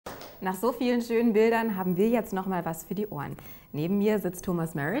Nach so vielen schönen Bildern haben wir jetzt noch mal was für die Ohren. Neben mir sitzt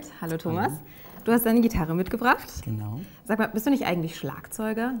Thomas Merritt. Hallo Thomas. Hallo. Du hast deine Gitarre mitgebracht. Genau. Sag mal, bist du nicht eigentlich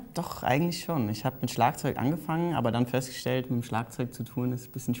Schlagzeuger? Doch, eigentlich schon. Ich habe mit Schlagzeug angefangen, aber dann festgestellt, mit dem Schlagzeug zu tun ist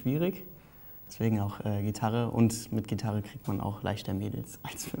ein bisschen schwierig. Deswegen auch Gitarre, und mit Gitarre kriegt man auch leichter Mädels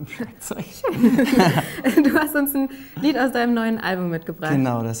als mit dem Schlagzeug. Du hast uns ein Lied aus deinem neuen Album mitgebracht.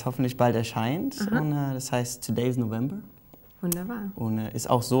 Genau, das hoffentlich bald erscheint. Und das heißt Today's November. Wunderbar. Und ist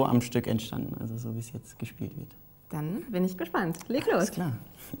auch so am Stück entstanden, also so wie es jetzt gespielt wird. Dann bin ich gespannt. Leg los. Alles klar.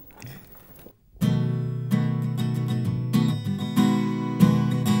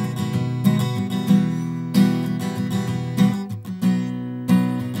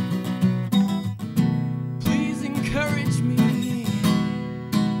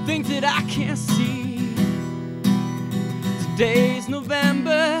 Things that I can't see. Today's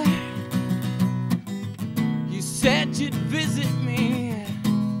November. You said you'd visit me,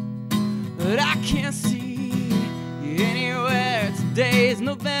 but I can't see you anywhere. Today's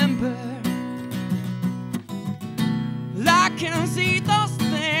November. I can see those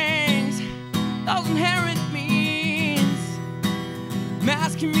things, those inherent means,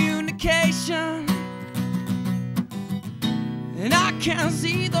 mass communication. And I can't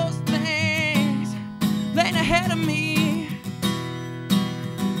see those things laying ahead of me.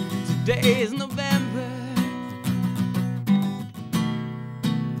 Today is November.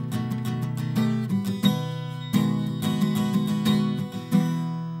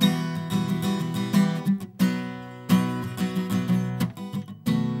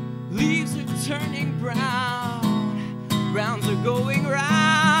 Leaves are turning brown, browns are going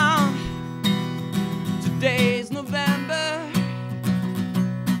round. Today's November.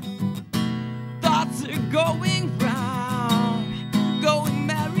 Going round, going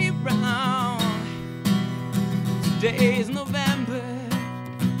merry round. Today's November.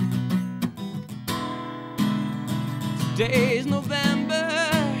 Today's November.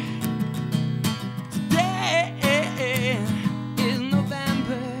 Today is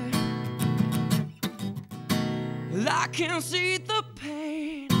November. I can see the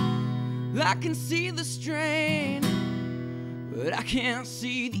pain, I can see the strain, but I can't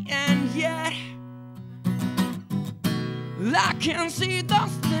see the end yet. I can see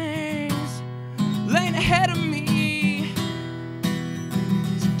those things laying ahead of me.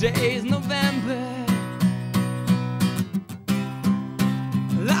 Today's November.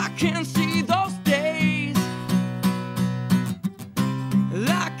 I can see those days.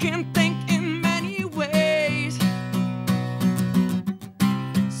 I can think in many ways.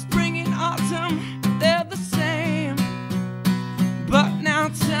 Spring and autumn, they're the same. But now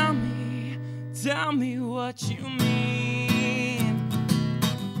tell me what you mean.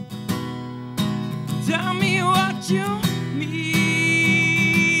 Tell me what you mean.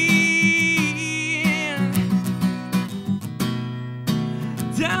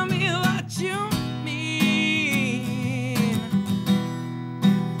 Tell me